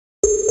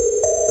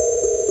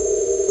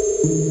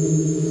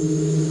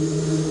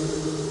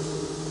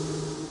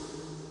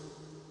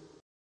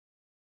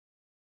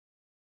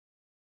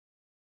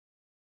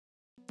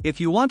If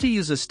you want to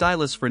use a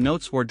stylus for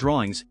notes or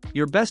drawings,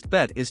 your best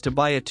bet is to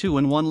buy a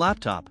 2-in-1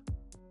 laptop.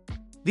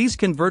 These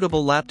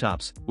convertible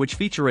laptops, which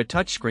feature a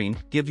touchscreen,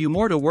 give you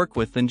more to work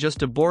with than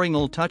just a boring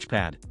old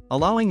touchpad,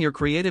 allowing your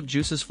creative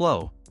juices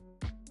flow.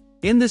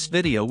 In this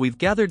video we've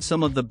gathered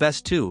some of the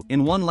best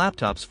 2-in-1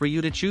 laptops for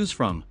you to choose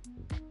from.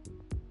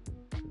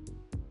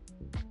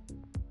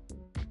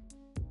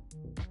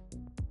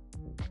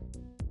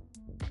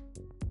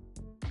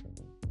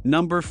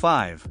 Number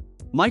 5.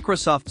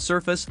 Microsoft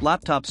Surface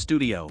Laptop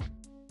Studio.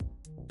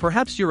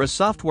 Perhaps you're a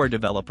software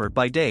developer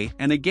by day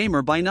and a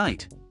gamer by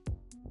night.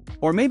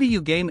 Or maybe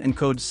you game and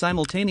code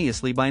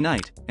simultaneously by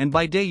night, and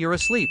by day you're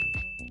asleep.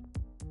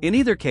 In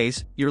either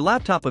case, your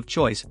laptop of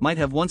choice might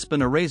have once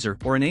been a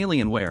Razer or an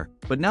Alienware,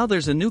 but now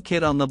there's a new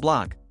kid on the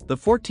block, the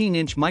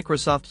 14-inch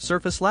Microsoft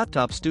Surface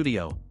Laptop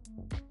Studio.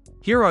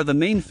 Here are the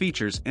main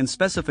features and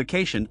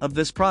specification of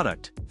this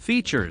product.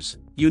 Features: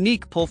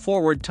 unique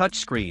pull-forward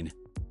touchscreen,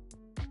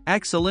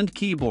 excellent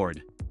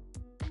keyboard,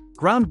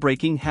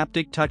 groundbreaking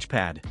haptic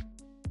touchpad,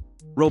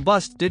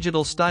 robust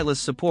digital stylus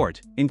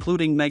support,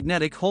 including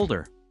magnetic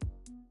holder,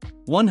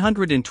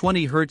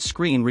 120 Hz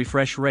screen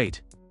refresh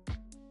rate.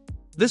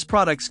 This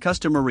product's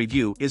customer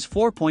review is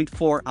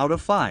 4.4 out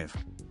of 5.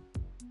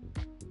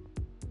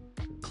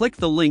 Click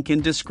the link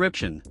in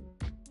description.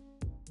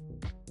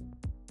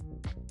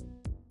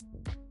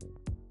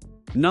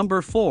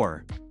 Number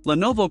 4.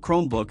 Lenovo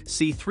Chromebook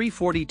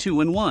C340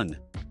 2-in-1.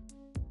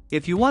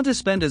 If you want to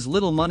spend as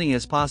little money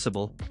as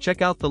possible,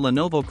 check out the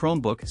Lenovo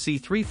Chromebook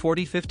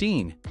C340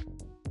 15.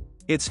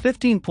 Its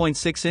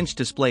 15.6-inch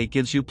display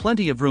gives you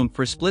plenty of room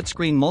for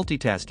split-screen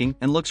multitasking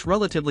and looks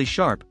relatively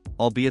sharp,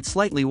 albeit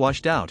slightly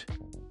washed out.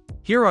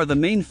 Here are the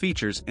main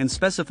features and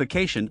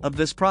specification of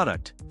this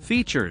product.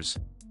 Features: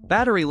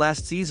 battery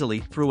lasts easily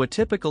through a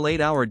typical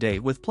 8-hour day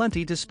with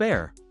plenty to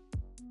spare.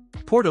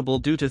 Portable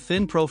due to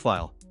thin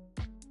profile.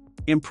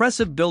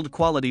 Impressive build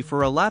quality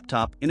for a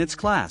laptop in its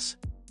class.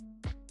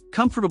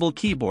 Comfortable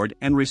keyboard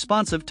and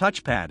responsive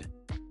touchpad.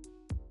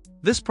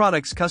 This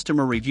product's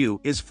customer review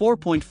is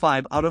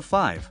 4.5 out of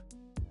 5.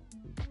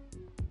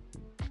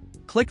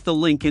 Click the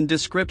link in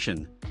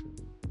description.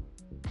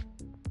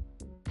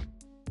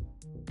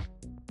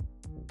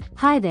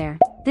 Hi there,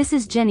 this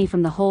is Jenny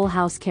from the Whole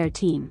House Care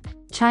team,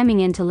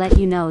 chiming in to let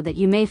you know that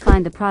you may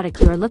find the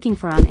product you are looking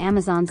for on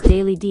Amazon's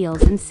daily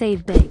deals and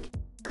save big.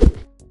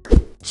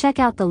 Check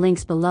out the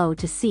links below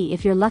to see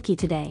if you're lucky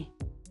today.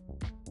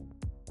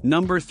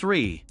 Number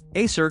 3.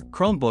 Acer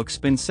Chromebook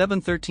Spin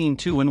 713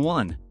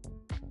 2-in-1.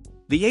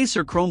 The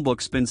Acer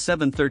Chromebook Spin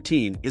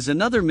 713 is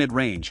another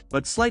mid-range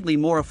but slightly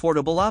more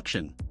affordable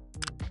option.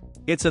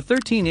 It's a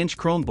 13-inch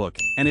Chromebook,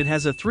 and it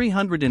has a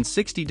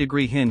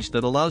 360-degree hinge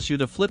that allows you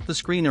to flip the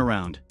screen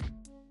around.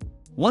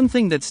 One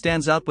thing that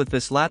stands out with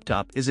this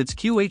laptop is its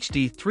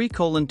QHD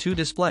 3:2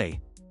 display.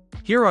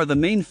 Here are the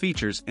main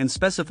features and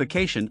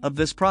specification of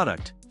this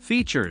product.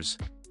 Features: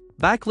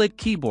 backlit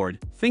keyboard,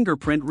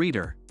 fingerprint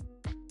reader,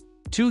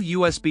 2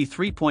 USB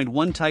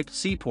 3.1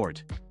 Type-C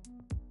port,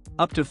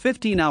 up to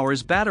 15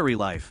 hours battery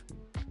life,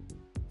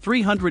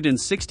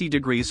 360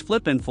 degrees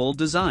flip and fold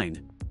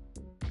design.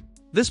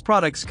 This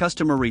product's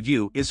customer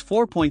review is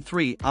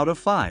 4.3 out of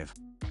 5.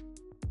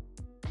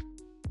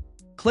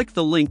 Click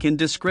the link in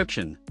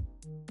description.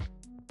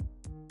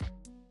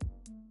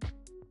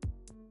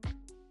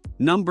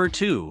 Number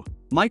 2.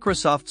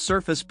 Microsoft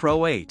Surface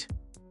Pro 8.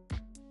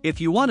 If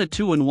you want a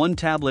 2-in-1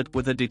 tablet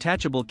with a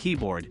detachable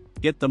keyboard,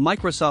 get the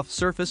Microsoft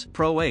Surface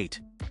Pro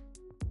 8.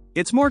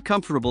 It's more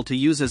comfortable to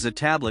use as a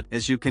tablet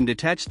as you can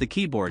detach the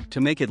keyboard to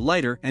make it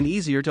lighter and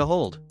easier to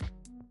hold.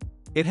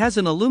 It has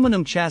an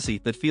aluminum chassis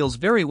that feels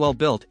very well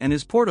built and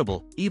is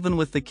portable, even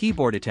with the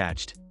keyboard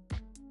attached.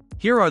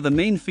 Here are the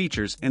main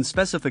features and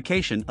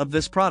specification of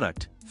this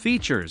product.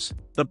 Features: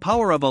 the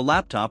power of a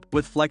laptop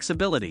with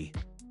flexibility.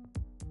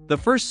 The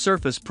first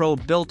Surface Pro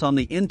built on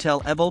the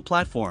Intel Evo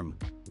platform.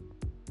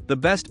 The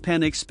best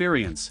pen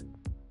experience.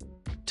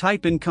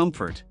 Type in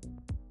comfort.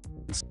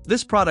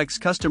 This product's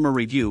customer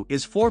review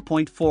is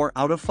 4.4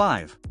 out of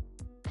 5.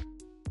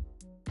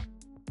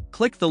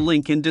 Click the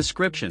link in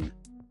description.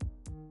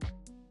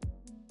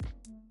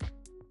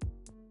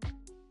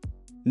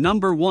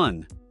 Number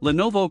 1.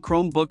 Lenovo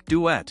Chromebook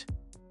Duet.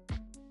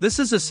 This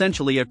is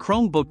essentially a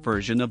Chromebook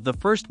version of the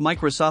first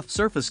Microsoft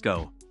Surface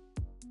Go.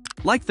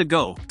 Like the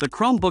Go, the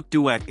Chromebook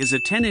Duet is a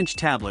 10-inch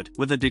tablet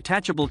with a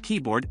detachable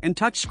keyboard and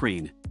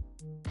touchscreen.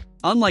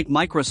 Unlike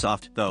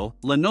Microsoft, though,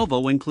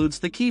 Lenovo includes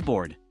the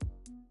keyboard.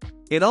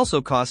 It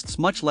also costs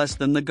much less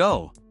than the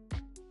Go.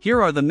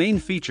 Here are the main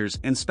features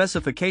and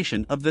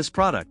specification of this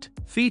product.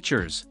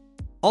 Features: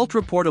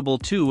 ultra-portable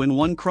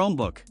 2-in-1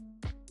 Chromebook.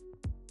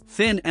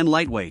 Thin and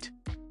lightweight.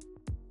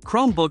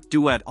 Chromebook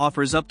Duet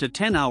offers up to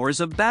 10 hours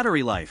of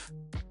battery life.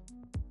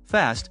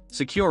 Fast,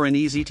 secure and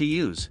easy to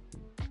use.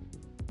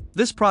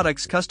 This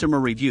product's customer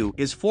review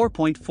is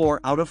 4.4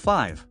 out of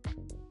 5.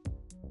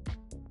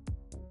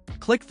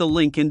 Click the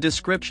link in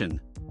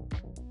description.